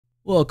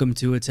Welcome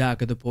to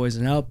Attack of the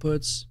Poison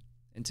Outputs.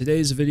 In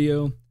today's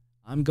video,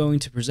 I'm going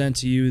to present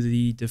to you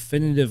the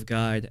definitive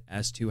guide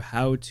as to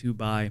how to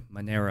buy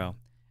Monero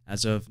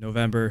as of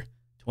November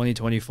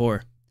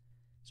 2024.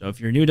 So if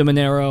you're new to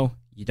Monero,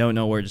 you don't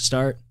know where to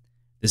start,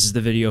 this is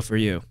the video for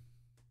you.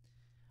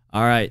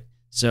 Alright,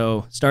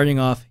 so starting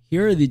off,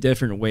 here are the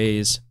different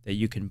ways that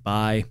you can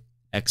buy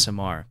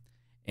XMR.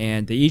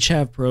 And they each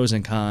have pros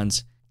and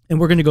cons, and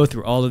we're going to go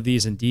through all of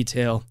these in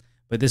detail,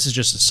 but this is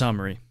just a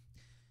summary.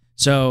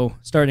 So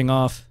starting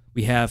off,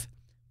 we have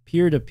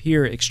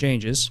peer-to-peer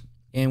exchanges,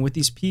 and with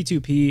these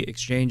P2P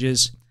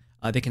exchanges,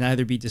 they can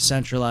either be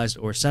decentralized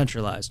or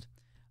centralized.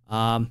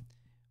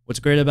 What's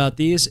great about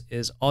these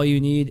is all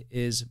you need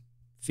is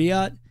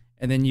fiat,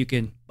 and then you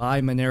can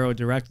buy Monero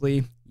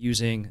directly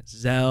using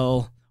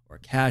Zelle or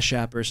Cash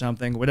App or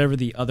something, whatever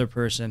the other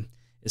person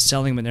is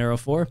selling Monero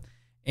for,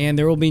 and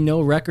there will be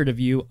no record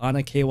of you on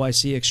a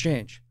KYC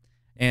exchange.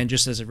 And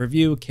just as a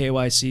review,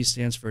 KYC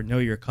stands for Know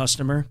Your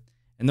Customer.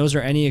 And those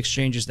are any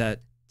exchanges that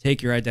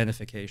take your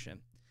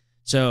identification.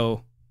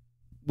 So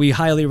we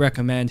highly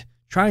recommend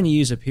trying to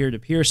use a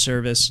peer-to-peer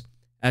service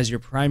as your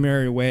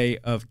primary way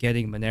of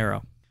getting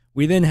Monero.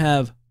 We then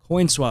have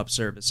coin swap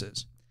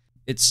services.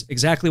 It's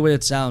exactly what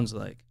it sounds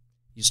like.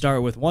 You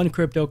start with one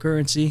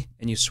cryptocurrency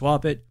and you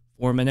swap it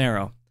for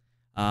Monero.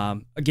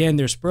 Again,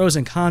 there's pros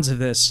and cons of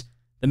this.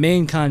 The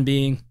main con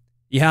being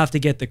you have to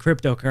get the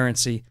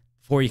cryptocurrency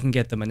before you can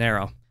get the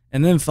Monero.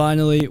 And then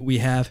finally, we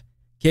have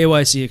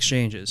KYC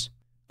exchanges.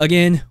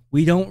 Again,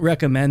 we don't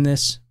recommend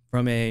this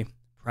from a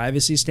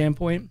privacy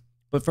standpoint,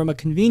 but from a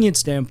convenience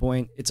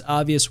standpoint, it's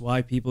obvious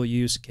why people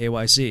use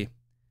KYC.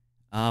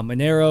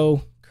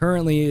 Monero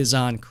currently is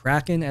on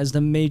Kraken as the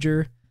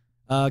major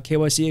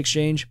KYC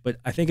exchange, but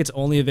I think it's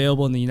only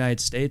available in the United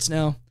States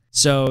now.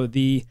 So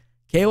the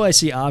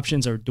KYC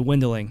options are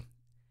dwindling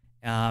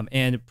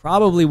and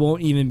probably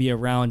won't even be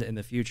around in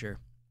the future.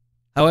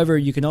 However,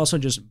 you can also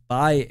just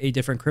buy a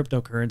different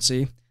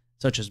cryptocurrency,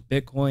 such as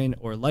Bitcoin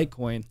or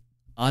Litecoin,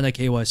 on a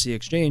KYC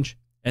exchange,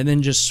 and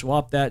then just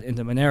swap that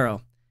into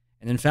Monero.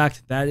 And in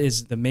fact, that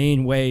is the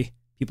main way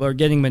people are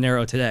getting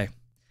Monero today.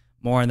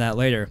 More on that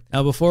later.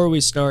 Now, before we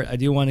start, I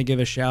do want to give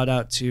a shout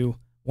out to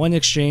one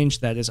exchange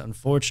that is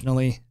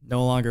unfortunately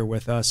no longer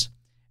with us,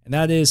 and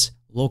that is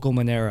Local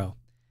Monero.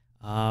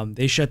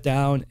 They shut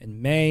down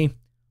in May,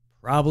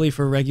 probably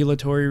for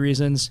regulatory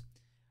reasons,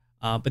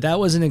 but that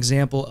was an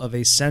example of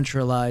a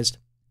centralized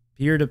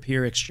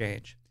peer-to-peer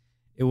exchange.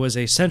 It was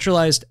a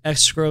centralized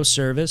escrow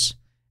service,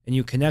 and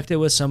you connected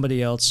with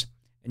somebody else,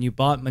 and you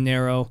bought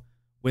Monero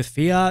with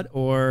fiat,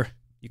 or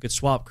you could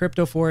swap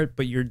crypto for it,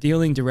 but you're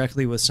dealing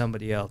directly with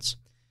somebody else.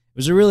 It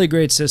was a really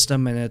great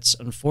system, and it's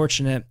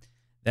unfortunate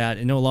that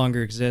it no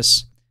longer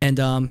exists. And,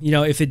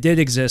 if it did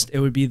exist,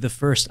 it would be the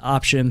first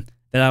option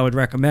that I would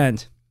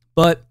recommend.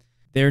 But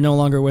they're no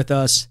longer with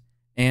us,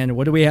 and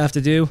what do we have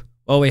to do?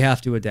 Well, we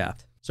have to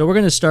adapt. So we're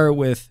going to start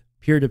with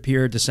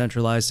peer-to-peer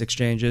decentralized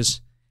exchanges,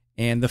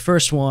 and the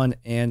first one,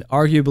 and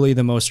arguably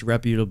the most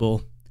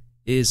reputable,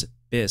 is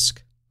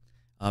BISC.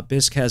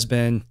 BISC has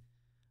been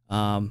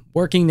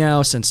working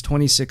now since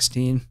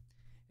 2016.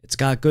 It's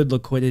got good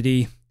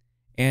liquidity,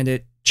 and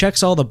it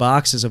checks all the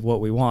boxes of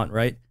what we want,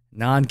 right?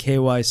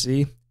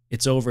 Non-KYC,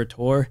 it's over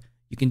Tor.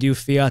 You can do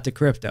fiat to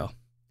crypto.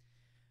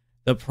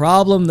 The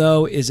problem,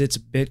 though, is it's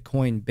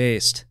Bitcoin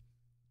based.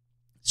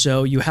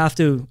 So you have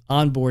to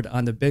onboard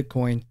on the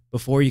Bitcoin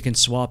before you can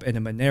swap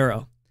into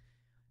Monero.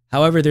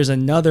 However, there's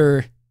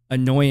another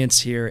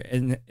annoyance here,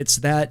 and it's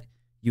that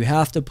you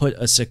have to put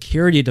a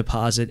security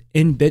deposit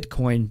in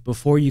Bitcoin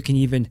before you can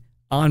even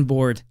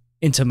onboard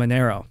into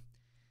Monero.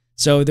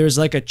 So there's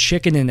like a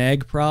chicken and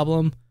egg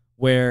problem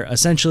where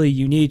essentially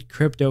you need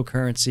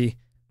cryptocurrency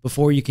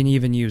before you can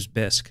even use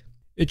BISC.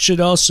 It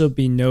should also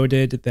be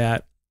noted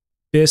that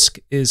BISC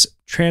is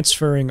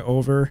transferring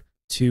over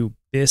to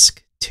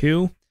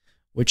BISC2,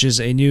 which is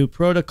a new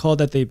protocol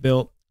that they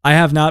built. I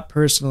have not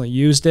personally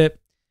used it.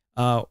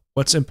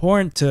 What's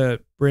important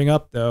to bring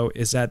up, though,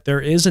 is that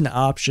there is an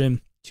option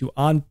to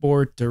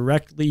onboard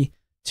directly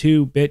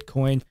to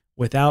Bitcoin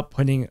without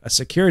putting a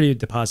security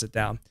deposit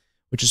down,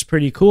 which is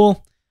pretty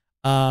cool.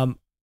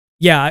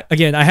 Yeah,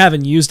 again, I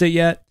haven't used it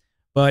yet,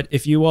 but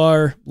if you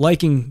are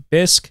liking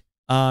BISC,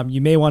 you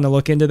may want to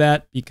look into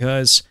that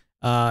because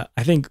I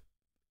think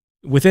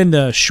within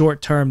the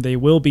short term, they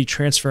will be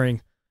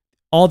transferring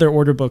all their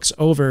order books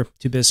over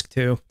to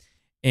BISC2,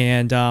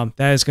 and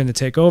that is going to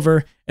take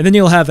over. And then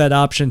you'll have that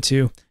option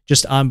to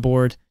just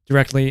onboard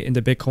directly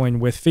into Bitcoin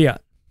with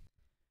fiat.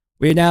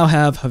 We now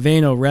have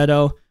Haveno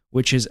Redo,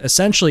 which is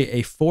essentially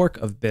a fork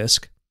of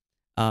BISC.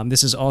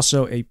 This is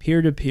also a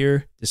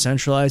peer-to-peer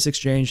decentralized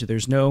exchange.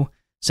 There's no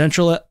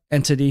central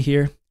entity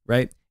here,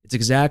 right? It's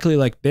exactly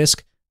like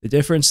BISC. The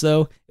difference,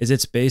 though, is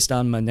it's based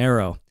on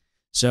Monero.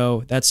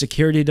 So that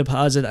security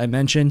deposit I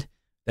mentioned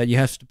that you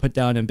have to put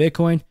down in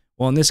Bitcoin,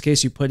 well, in this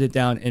case, you put it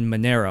down in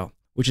Monero,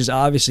 which is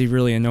obviously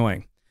really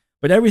annoying.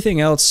 But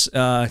everything else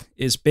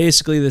is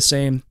basically the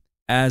same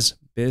as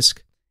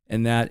BISC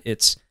in that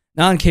it's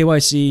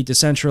non-KYC,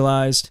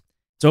 decentralized,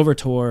 it's over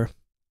Tor.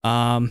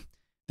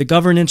 The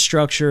governance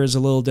structure is a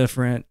little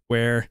different,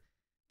 where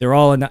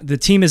the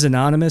team is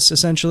anonymous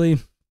essentially,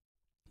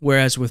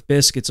 whereas with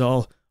Bisq it's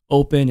all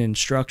open and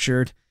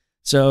structured.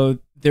 So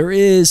there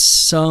is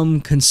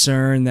some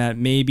concern that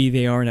maybe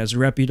they aren't as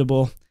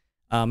reputable,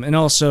 and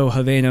also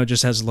Haveno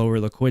just has lower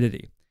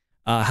liquidity.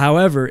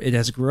 However, it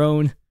has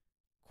grown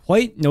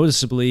quite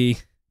noticeably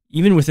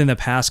even within the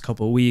past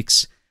couple of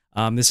weeks.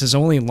 This has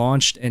only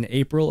launched in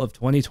April of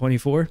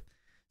 2024,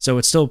 so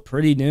it's still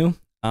pretty new,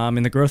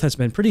 and the growth has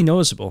been pretty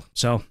noticeable.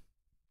 So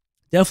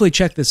definitely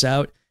check this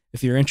out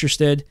if you're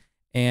interested,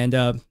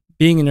 and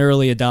being an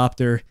early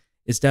adopter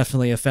is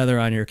definitely a feather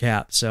on your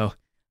cap. So,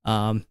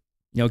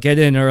 get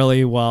in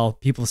early while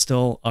people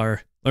still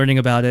are learning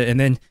about it, and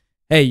then,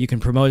 hey, you can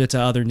promote it to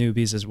other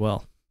newbies as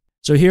well.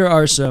 So here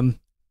are some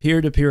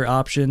peer-to-peer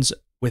options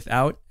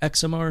without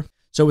XMR.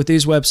 So with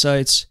these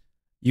websites,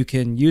 you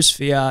can use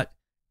fiat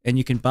and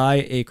you can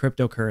buy a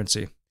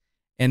cryptocurrency.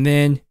 And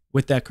then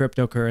with that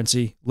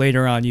cryptocurrency,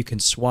 later on, you can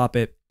swap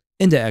it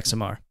into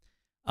XMR.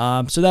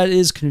 So that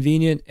is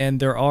convenient, and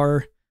there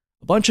are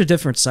a bunch of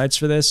different sites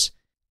for this.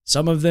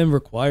 Some of them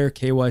require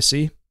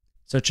KYC,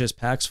 such as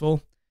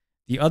Paxful.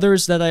 The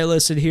others that I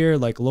listed here,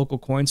 like Local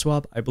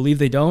CoinSwap, I believe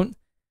they don't.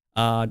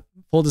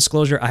 Full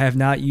disclosure, I have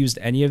not used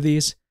any of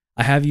these.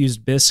 I have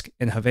used Bisq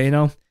and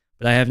Haveno,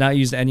 but I have not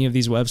used any of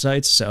these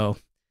websites. So,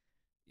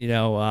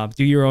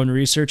 do your own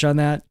research on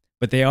that.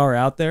 But they are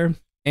out there.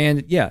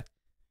 And yeah,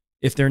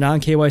 if they're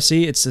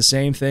non-KYC, it's the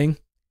same thing.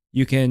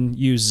 You can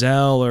use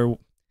Zelle or,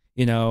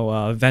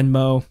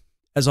 Venmo,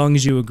 as long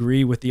as you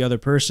agree with the other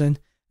person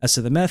as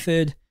to the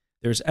method.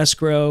 There's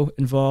escrow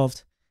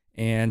involved.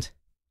 And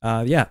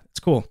yeah, it's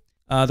cool.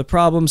 The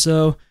problems,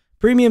 though,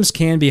 premiums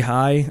can be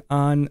high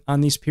on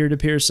these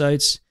peer-to-peer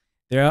sites.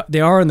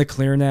 They are in the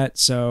ClearNet,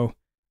 so,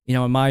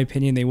 in my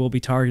opinion, they will be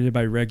targeted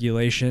by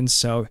regulations,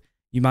 so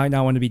you might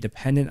not want to be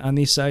dependent on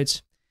these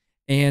sites.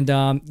 And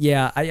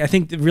yeah, I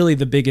think really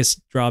the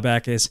biggest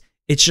drawback is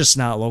it's just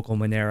not local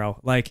Monero.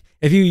 Like,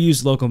 if you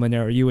use local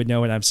Monero, you would know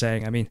what I'm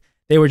saying. I mean,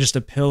 they were just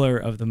a pillar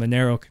of the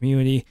Monero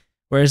community,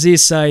 whereas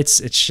these sites,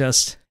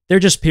 they're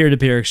just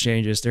peer-to-peer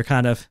exchanges. They're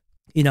kind of,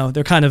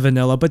 they're kind of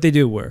vanilla, but they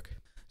do work.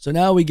 So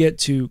now we get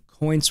to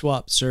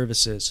CoinSwap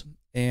services.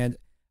 And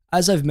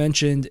as I've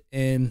mentioned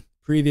in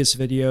previous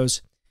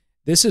videos,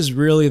 this is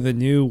really the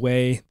new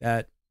way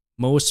that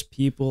most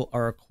people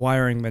are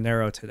acquiring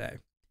Monero today.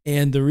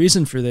 And the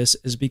reason for this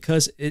is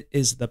because it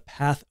is the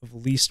path of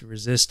least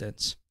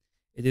resistance.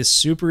 It is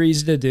super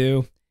easy to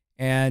do,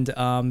 and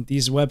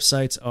these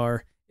websites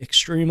are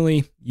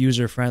extremely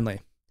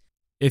user-friendly.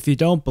 If you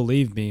don't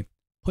believe me,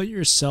 put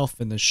yourself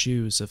in the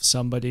shoes of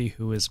somebody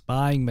who is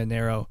buying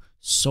Monero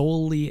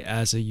solely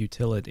as a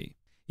utility.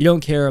 You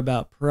don't care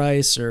about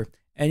price or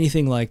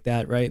anything like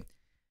that, right?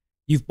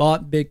 You've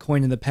bought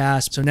Bitcoin in the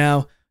past, so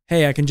now,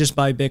 hey, I can just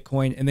buy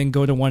Bitcoin and then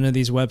go to one of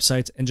these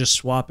websites and just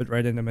swap it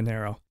right into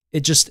Monero.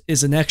 It just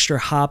is an extra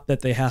hop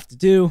that they have to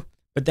do,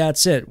 but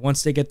that's it.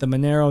 Once they get the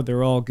Monero,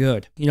 they're all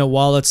good.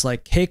 Wallets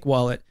like Cake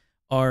Wallet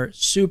are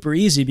super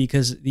easy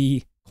because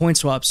the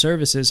CoinSwap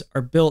services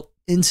are built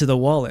into the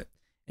wallet.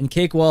 And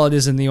Cake Wallet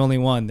isn't the only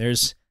one.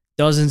 There's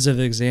dozens of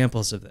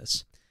examples of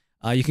this.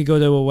 You can go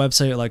to a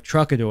website like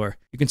Truckador.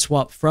 You can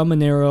swap from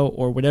Monero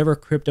or whatever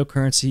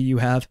cryptocurrency you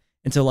have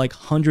into like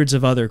hundreds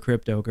of other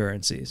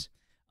cryptocurrencies.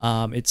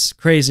 It's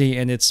crazy,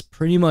 and it's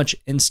pretty much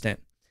instant.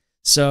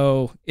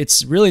 So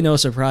it's really no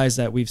surprise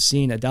that we've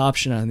seen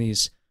adoption on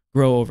these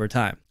grow over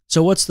time.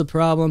 So what's the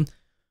problem?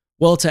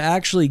 Well, to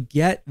actually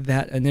get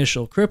that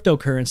initial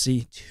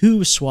cryptocurrency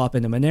to swap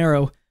into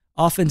Monero,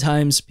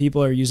 oftentimes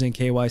people are using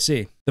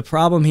KYC. The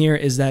problem here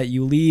is that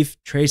you leave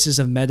traces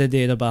of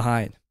metadata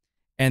behind,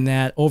 and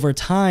that over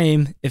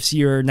time, if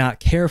you're not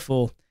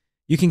careful,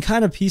 you can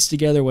kind of piece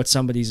together what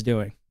somebody's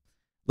doing.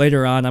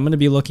 Later on, I'm going to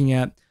be looking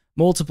at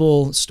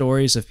multiple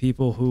stories of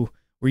people who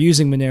were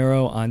using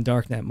Monero on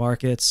darknet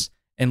markets,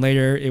 and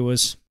later it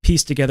was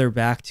pieced together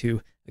back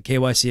to a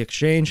KYC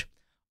exchange.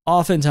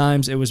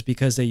 Oftentimes, it was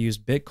because they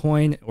used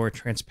Bitcoin or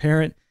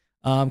transparent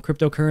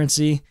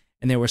cryptocurrency,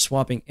 and they were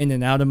swapping in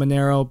and out of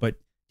Monero, but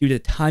due to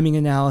timing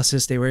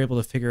analysis, they were able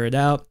to figure it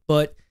out.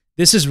 But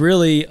this is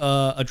really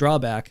a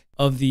drawback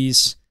of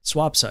these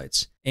swap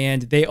sites,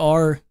 and they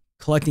are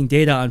collecting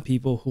data on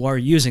people who are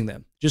using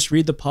them. Just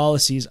read the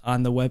policies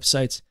on the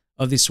websites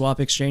of these swap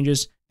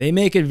exchanges. They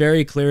make it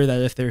very clear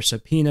that if they're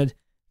subpoenaed,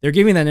 they're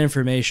giving that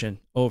information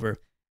over,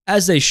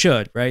 as they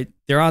should, right?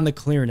 They're on the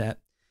ClearNet.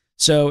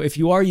 So if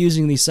you are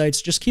using these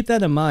sites, just keep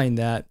that in mind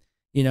that,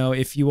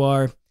 if you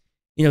are,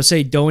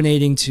 say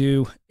donating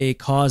to a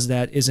cause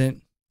that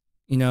isn't,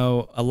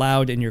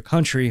 allowed in your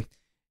country,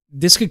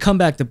 this could come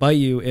back to bite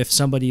you if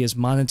somebody is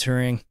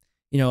monitoring,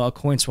 a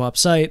CoinSwap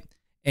site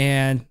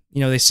and,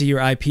 they see your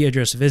IP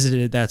address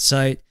visited that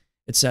site,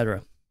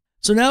 etc.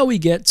 So now we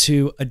get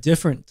to a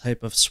different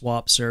type of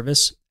swap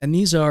service, and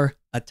these are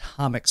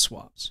atomic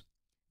swaps.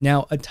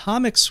 Now,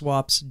 atomic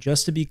swaps,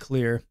 just to be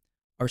clear,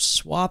 are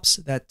swaps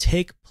that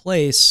take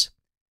place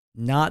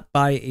not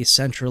by a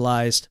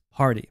centralized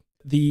party.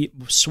 The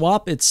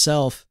swap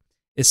itself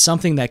is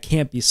something that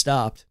can't be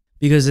stopped,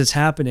 because it's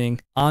happening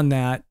on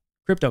that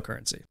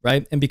cryptocurrency,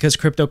 right? And because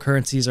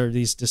cryptocurrencies are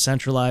these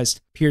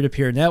decentralized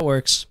peer-to-peer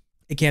networks,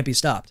 it can't be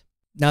stopped.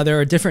 Now, there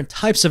are different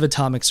types of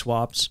atomic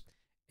swaps.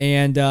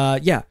 And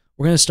yeah,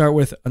 we're going to start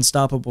with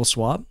unstoppable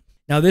swap.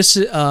 Now, this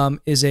is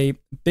a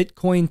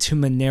Bitcoin to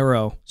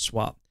Monero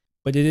swap,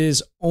 but it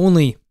is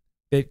only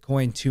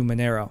Bitcoin to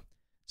Monero.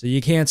 So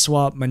you can't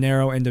swap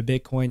Monero into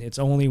Bitcoin. It's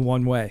only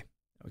one way,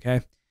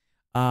 okay?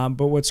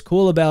 But what's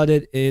cool about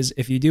it is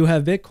if you do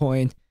have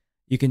Bitcoin,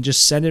 you can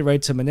just send it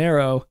right to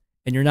Monero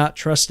and you're not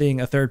trusting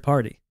a third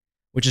party,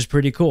 which is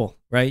pretty cool,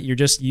 right? You're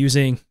just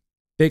using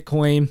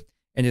Bitcoin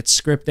and it's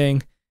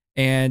scripting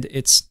and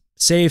it's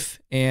safe.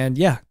 And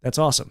yeah, that's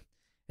awesome.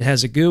 It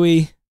has a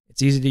GUI.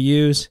 It's easy to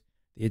use.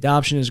 The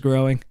adoption is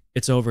growing.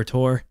 It's over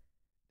Tor.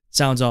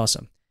 Sounds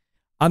awesome.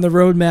 On the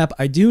roadmap,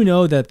 I do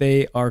know that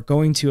they are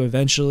going to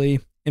eventually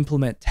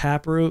implement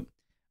Taproot.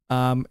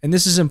 And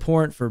this is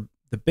important for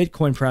the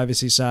Bitcoin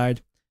privacy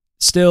side.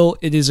 Still,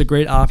 it is a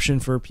great option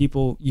for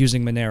people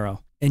using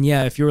Monero. And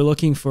yeah, if you're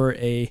looking for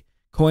a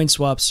coin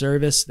swap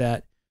service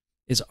that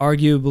is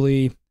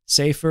arguably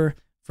safer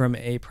from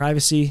a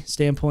privacy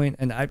standpoint,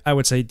 and I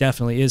would say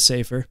definitely is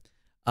safer,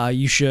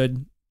 you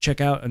should check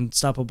out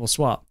Unstoppable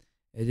Swap.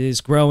 It is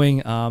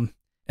growing. And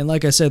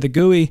like I said, the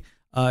GUI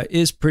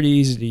is pretty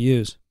easy to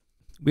use.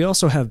 We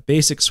also have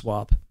Basic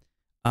Swap.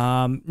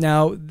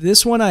 Now,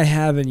 this one I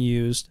haven't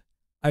used.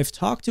 I've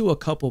talked to a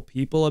couple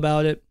people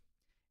about it,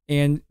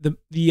 and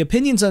the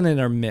opinions on it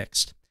are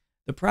mixed.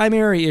 The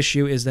primary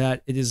issue is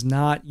that it is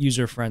not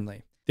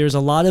user-friendly. There's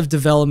a lot of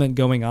development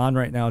going on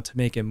right now to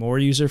make it more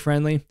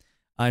user-friendly.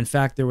 In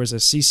fact, there was a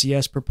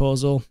CCS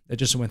proposal that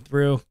just went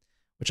through,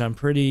 which I'm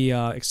pretty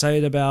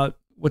excited about.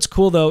 What's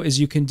cool, though, is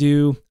you can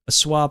do a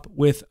swap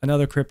with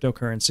another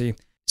cryptocurrency.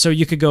 So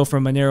you could go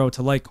from Monero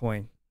to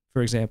Litecoin,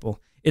 for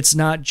example. It's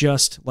not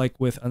just like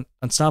with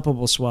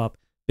Unstoppable Swap,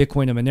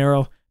 Bitcoin to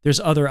Monero. There's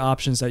other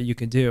options that you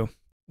can do.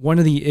 One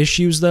of the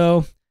issues,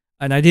 though,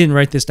 and I didn't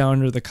write this down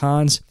under the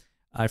cons,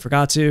 I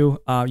forgot to,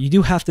 you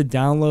do have to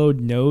download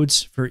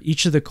nodes for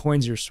each of the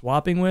coins you're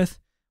swapping with,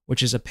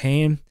 which is a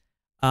pain.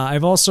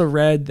 I've also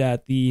read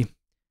that the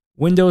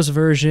Windows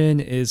version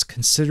is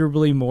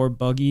considerably more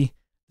buggy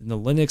than the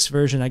Linux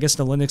version. I guess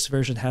the Linux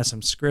version has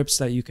some scripts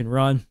that you can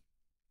run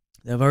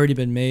that have already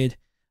been made.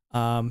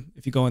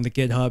 If you go on the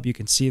GitHub, you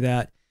can see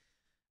that.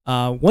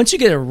 Once you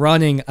get it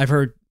running, I've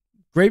heard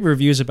great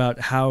reviews about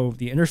how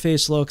the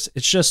interface looks.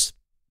 It's just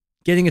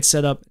getting it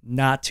set up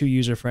not too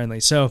user-friendly.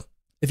 So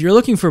if you're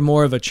looking for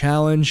more of a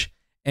challenge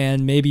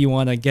and maybe you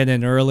want to get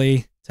in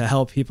early to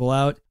help people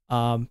out,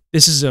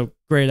 this is a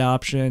great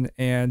option.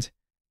 And,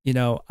 you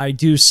know, I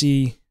do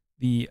see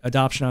the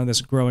adoption on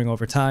this growing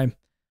over time.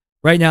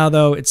 Right now,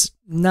 though, it's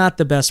not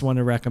the best one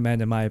to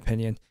recommend, in my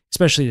opinion,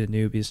 especially to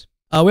newbies.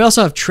 We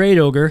also have Trade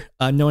Ogre,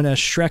 known as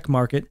Shrek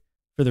Market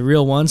for the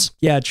real ones.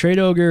 Yeah, Trade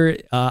Ogre,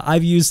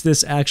 I've used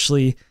this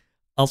actually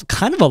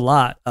kind of a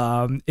lot.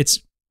 It's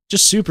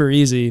just super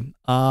easy.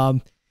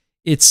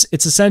 It's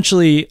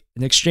essentially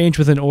an exchange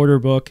with an order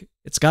book.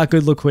 It's got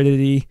good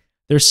liquidity.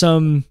 There's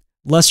some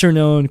lesser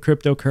known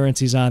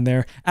cryptocurrencies on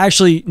there.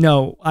 Actually,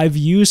 no, I've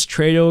used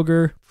Trade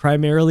Ogre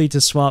primarily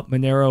to swap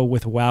Monero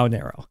with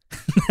WowNero.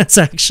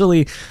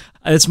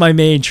 That's my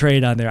main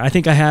trade on there. I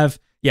think I have,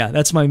 yeah,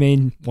 that's my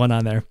main one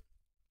on there.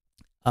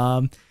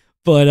 No,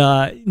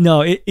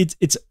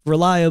 it's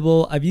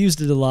reliable. I've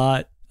used it a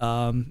lot.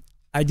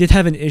 I did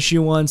have an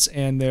issue once,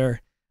 and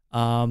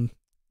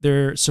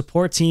their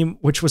support team,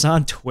 which was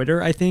on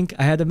Twitter, I think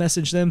I had to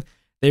message them.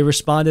 They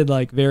responded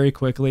like very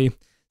quickly.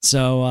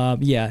 So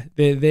yeah,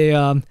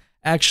 they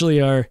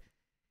actually are.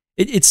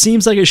 It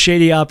seems like a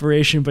shady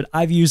operation, but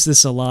I've used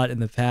this a lot in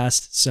the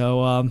past.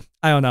 So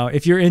I don't know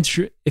if you're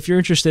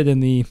interested in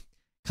the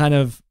kind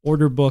of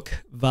order book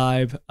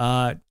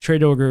vibe.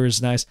 Trade Ogre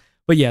is nice,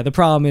 but yeah, the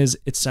problem is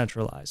it's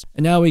centralized.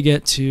 And now we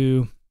get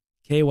to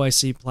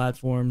KYC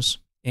platforms,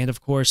 and of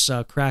course,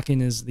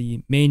 Kraken is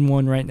the main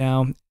one right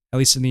now, at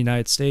least in the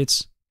United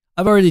States.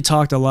 I've already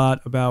talked a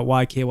lot about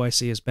why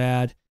KYC is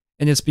bad,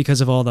 and it's because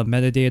of all the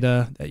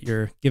metadata that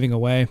you're giving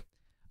away.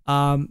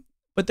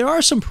 But there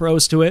are some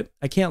pros to it,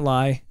 I can't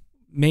lie.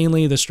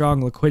 Mainly the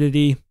strong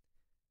liquidity.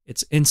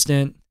 It's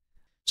instant.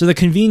 So the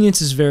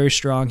convenience is very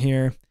strong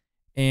here.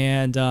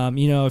 And,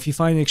 you know, if you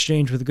find an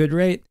exchange with a good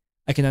rate,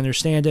 I can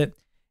understand it.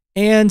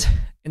 And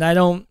I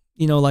don't,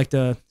 you know, like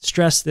to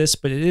stress this,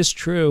 but it is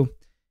true.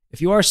 If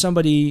you are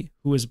somebody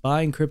who is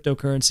buying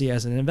cryptocurrency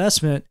as an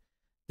investment,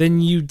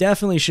 then you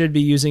definitely should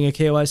be using a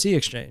KYC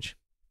exchange.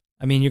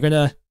 I mean, you're going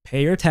to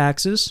pay your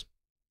taxes,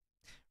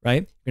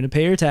 right? You're going to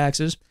pay your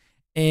taxes,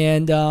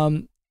 and,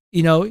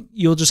 you know,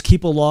 you'll just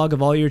keep a log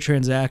of all your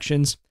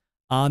transactions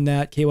on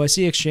that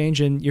KYC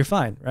exchange, and you're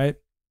fine, right?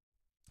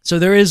 So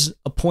there is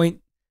a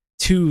point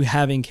to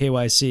having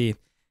KYC,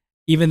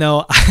 even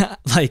though,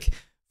 like,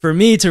 for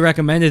me to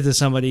recommend it to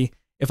somebody,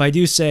 if I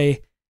do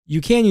say,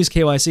 you can use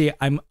KYC,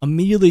 I'm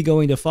immediately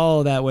going to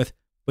follow that with,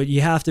 but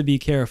you have to be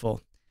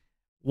careful.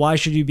 Why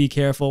should you be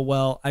careful?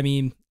 Well, I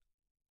mean,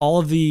 all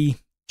of the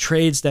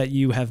trades that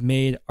you have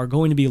made are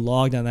going to be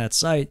logged on that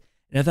site.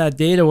 And if that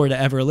data were to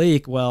ever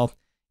leak, well,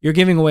 you're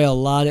giving away a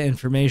lot of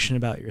information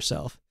about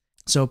yourself.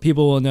 So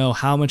people will know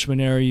how much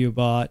Monero you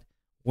bought,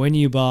 when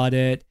you bought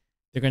it.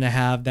 They're going to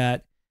have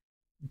that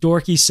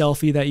dorky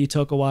selfie that you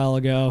took a while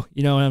ago.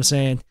 You know what I'm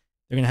saying?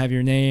 They're going to have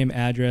your name,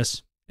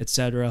 address,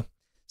 etc.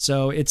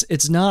 So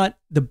it's not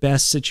the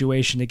best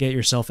situation to get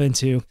yourself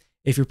into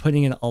if you're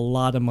putting in a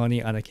lot of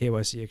money on a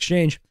KYC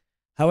exchange.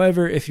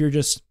 However, if you're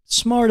just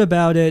smart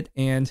about it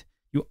and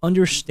you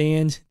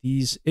understand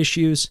these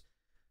issues,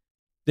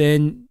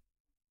 then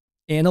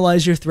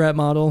analyze your threat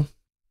model,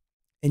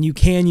 and you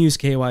can use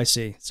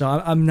KYC. So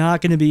I'm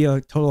not going to be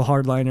a total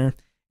hardliner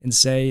and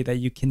say that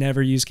you can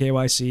never use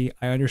KYC.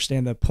 I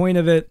understand the point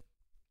of it,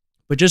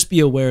 but just be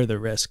aware of the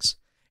risks.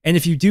 And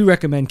if you do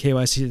recommend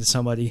KYC to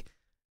somebody,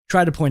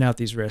 try to point out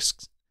these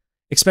risks,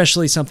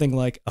 especially something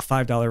like a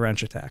 $5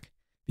 wrench attack,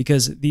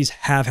 because these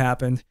have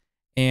happened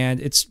and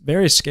it's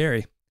very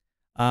scary.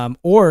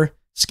 Or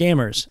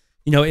scammers.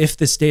 You know, if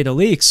this data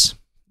leaks,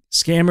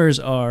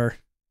 scammers are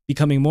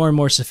becoming more and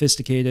more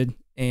sophisticated,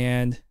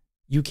 and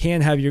you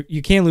can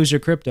lose your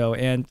crypto.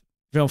 And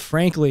you know,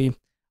 frankly,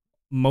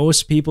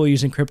 most people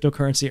using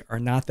cryptocurrency are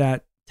not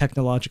that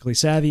technologically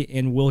savvy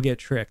and will get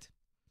tricked,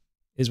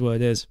 is what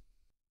it is.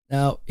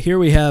 Now, here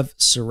we have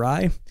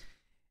Sarai,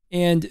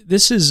 and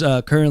this is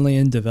currently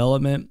in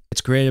development.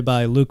 It's created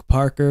by Luke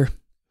Parker,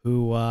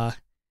 who,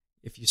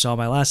 if you saw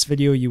my last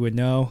video, you would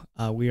know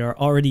we are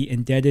already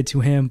indebted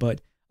to him,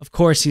 but of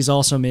course, he's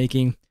also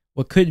making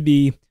what could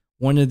be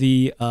one of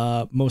the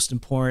most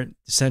important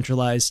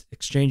decentralized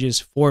exchanges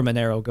for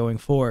Monero going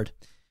forward.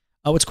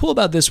 What's cool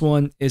about this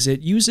one is it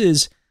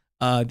uses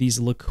these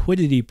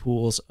liquidity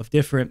pools of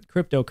different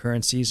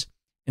cryptocurrencies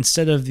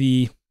instead of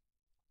the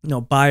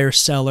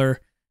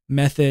buyer-seller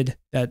method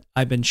that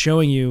I've been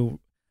showing you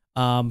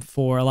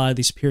for a lot of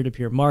these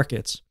peer-to-peer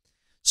markets.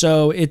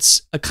 So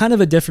it's a kind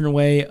of a different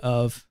way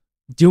of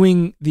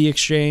doing the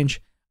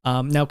exchange.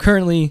 Now,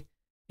 currently,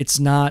 it's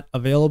not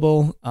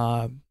available.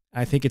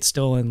 I think it's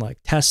still in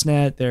like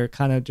testnet. They're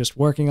kind of just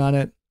working on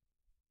it.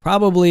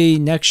 Probably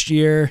next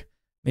year,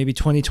 maybe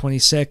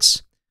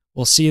 2026,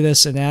 we'll see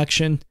this in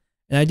action.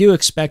 And I do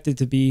expect it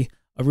to be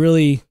a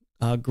really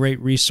great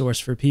resource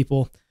for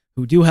people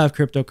who do have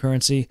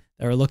cryptocurrency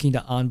that are looking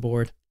to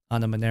onboard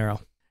on a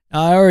Monero.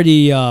 I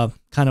already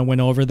kind of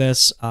went over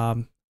this.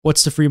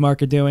 What's the free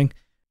market doing?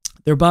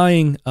 They're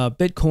buying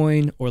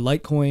Bitcoin or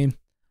Litecoin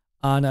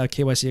on a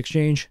KYC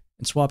exchange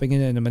and swapping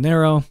it into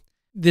Monero.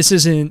 This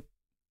isn't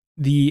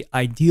the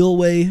ideal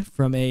way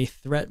from a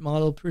threat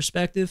model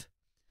perspective,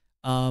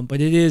 but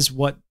it is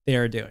what they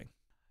are doing.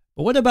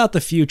 But what about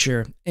the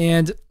future?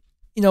 And,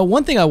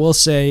 one thing I will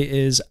say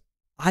is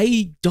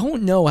I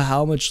don't know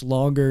how much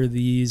longer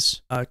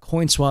these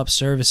coin swap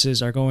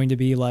services are going to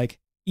be like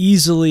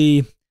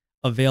easily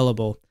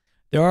available.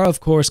 There are,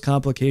 of course,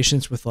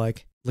 complications with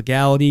like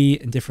legality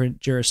in different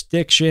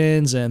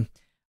jurisdictions, and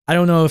I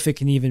don't know if it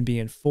can even be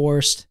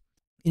enforced.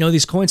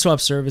 These coin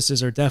swap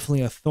services are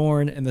definitely a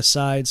thorn in the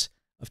sides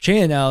of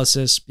chain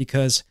analysis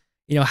because,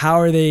 how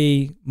are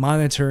they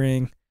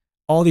monitoring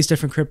all these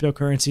different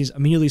cryptocurrencies,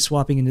 immediately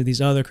swapping into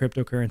these other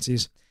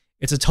cryptocurrencies?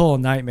 It's a total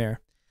nightmare.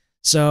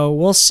 So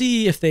we'll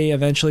see if they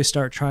eventually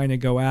start trying to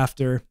go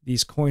after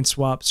these coin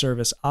swap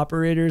service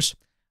operators.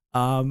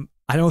 I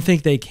don't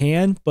think they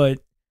can, but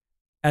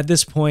at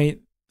this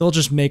point, they'll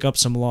just make up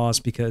some laws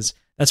because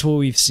that's what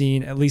we've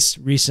seen, at least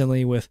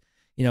recently with,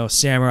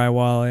 Samurai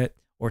Wallet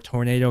or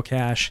Tornado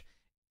Cash.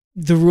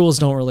 The rules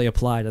don't really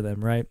apply to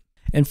them, right?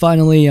 And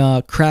finally,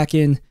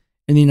 Kraken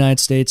in the United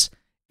States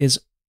is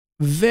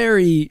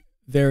very,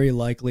 very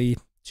likely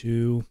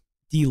to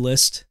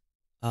delist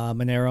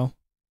Monero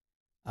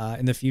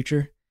in the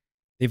future.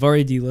 They've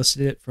already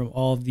delisted it from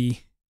all of the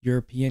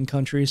European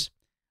countries.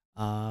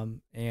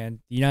 And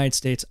the United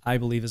States, I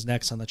believe, is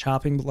next on the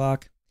chopping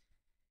block.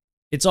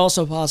 It's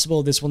also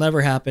possible this will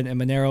never happen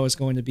and Monero is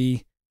going to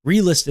be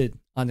relisted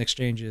on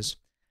exchanges.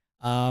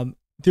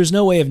 There's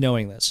no way of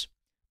knowing this.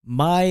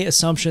 My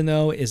assumption,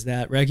 though, is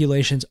that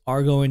regulations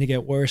are going to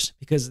get worse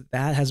because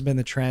that has been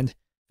the trend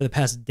for the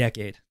past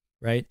decade,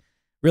 right?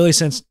 Really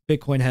since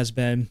Bitcoin has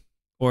been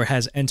or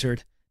has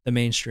entered the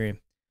mainstream.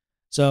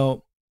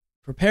 So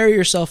prepare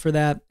yourself for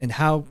that. And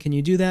how can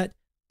you do that?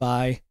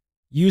 By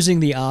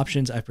using the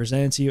options I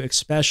presented to you,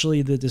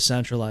 especially the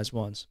decentralized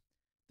ones.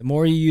 The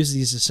more you use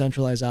these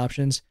decentralized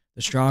options,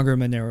 the stronger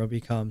Monero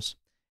becomes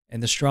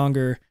and the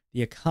stronger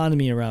the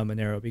economy around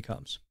Monero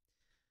becomes.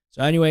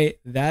 So anyway,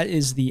 that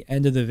is the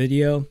end of the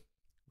video.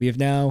 We have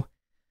now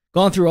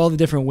gone through all the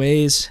different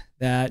ways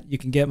that you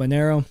can get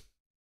Monero.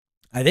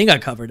 I think I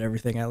covered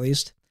everything at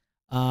least.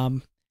 Yeah,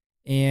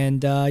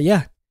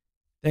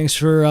 thanks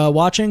for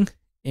watching.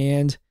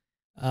 And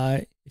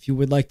if you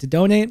would like to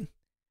donate,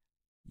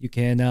 you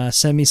can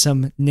send me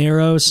some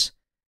Neros.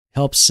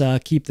 Helps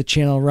keep the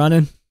channel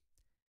running.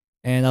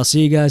 And I'll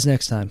see you guys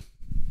next time.